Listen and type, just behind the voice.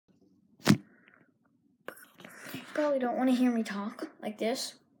probably don't want to hear me talk like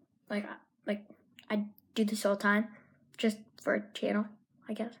this. Like I do this all the time, just for a channel,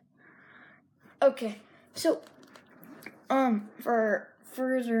 I guess. Okay, so for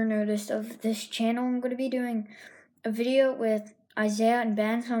further notice of this channel, I'm going to be doing a video with Isaiah and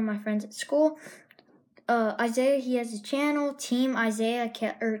Ben, some of my friends at school. Isaiah, he has a channel, Team Isaiah,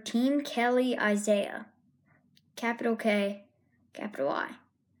 or Team Kelly Isaiah, capital K, capital I,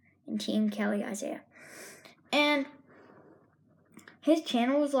 and Team Kelly Isaiah. And his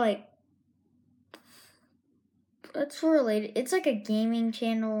channel is like, it's related. It's like a gaming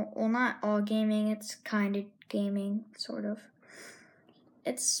channel. Well, not all gaming. It's kind of gaming, sort of.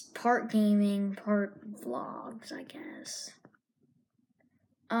 It's part gaming, part vlogs, I guess.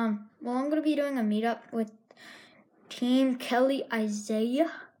 Well, I'm gonna be doing a meetup with Team Kelly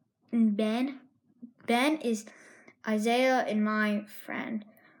Isaiah and Ben. Ben is Isaiah and my friend.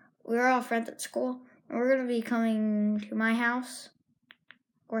 We're all friends at school, and we're gonna be coming to my house,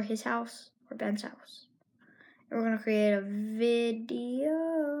 or his house, or Ben's house. And we're gonna create a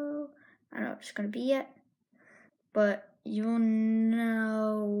video. I don't know what it's gonna be yet, but you'll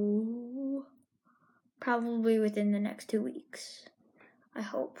know probably within the next 2 weeks. I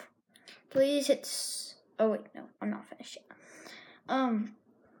hope. Please hit. Oh wait, no, I'm not finished yet.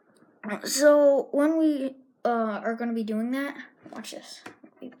 So when we are gonna be doing that, watch this.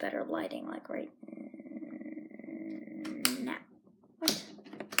 Be better lighting, like right now. What?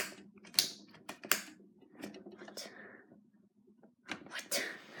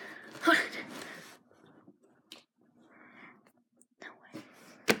 No way.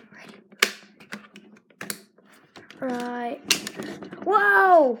 Ready? Right.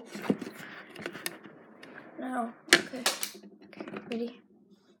 Whoa! No. Okay. Ready?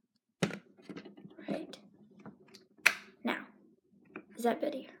 Right. Now. Is that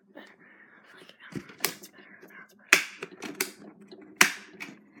better?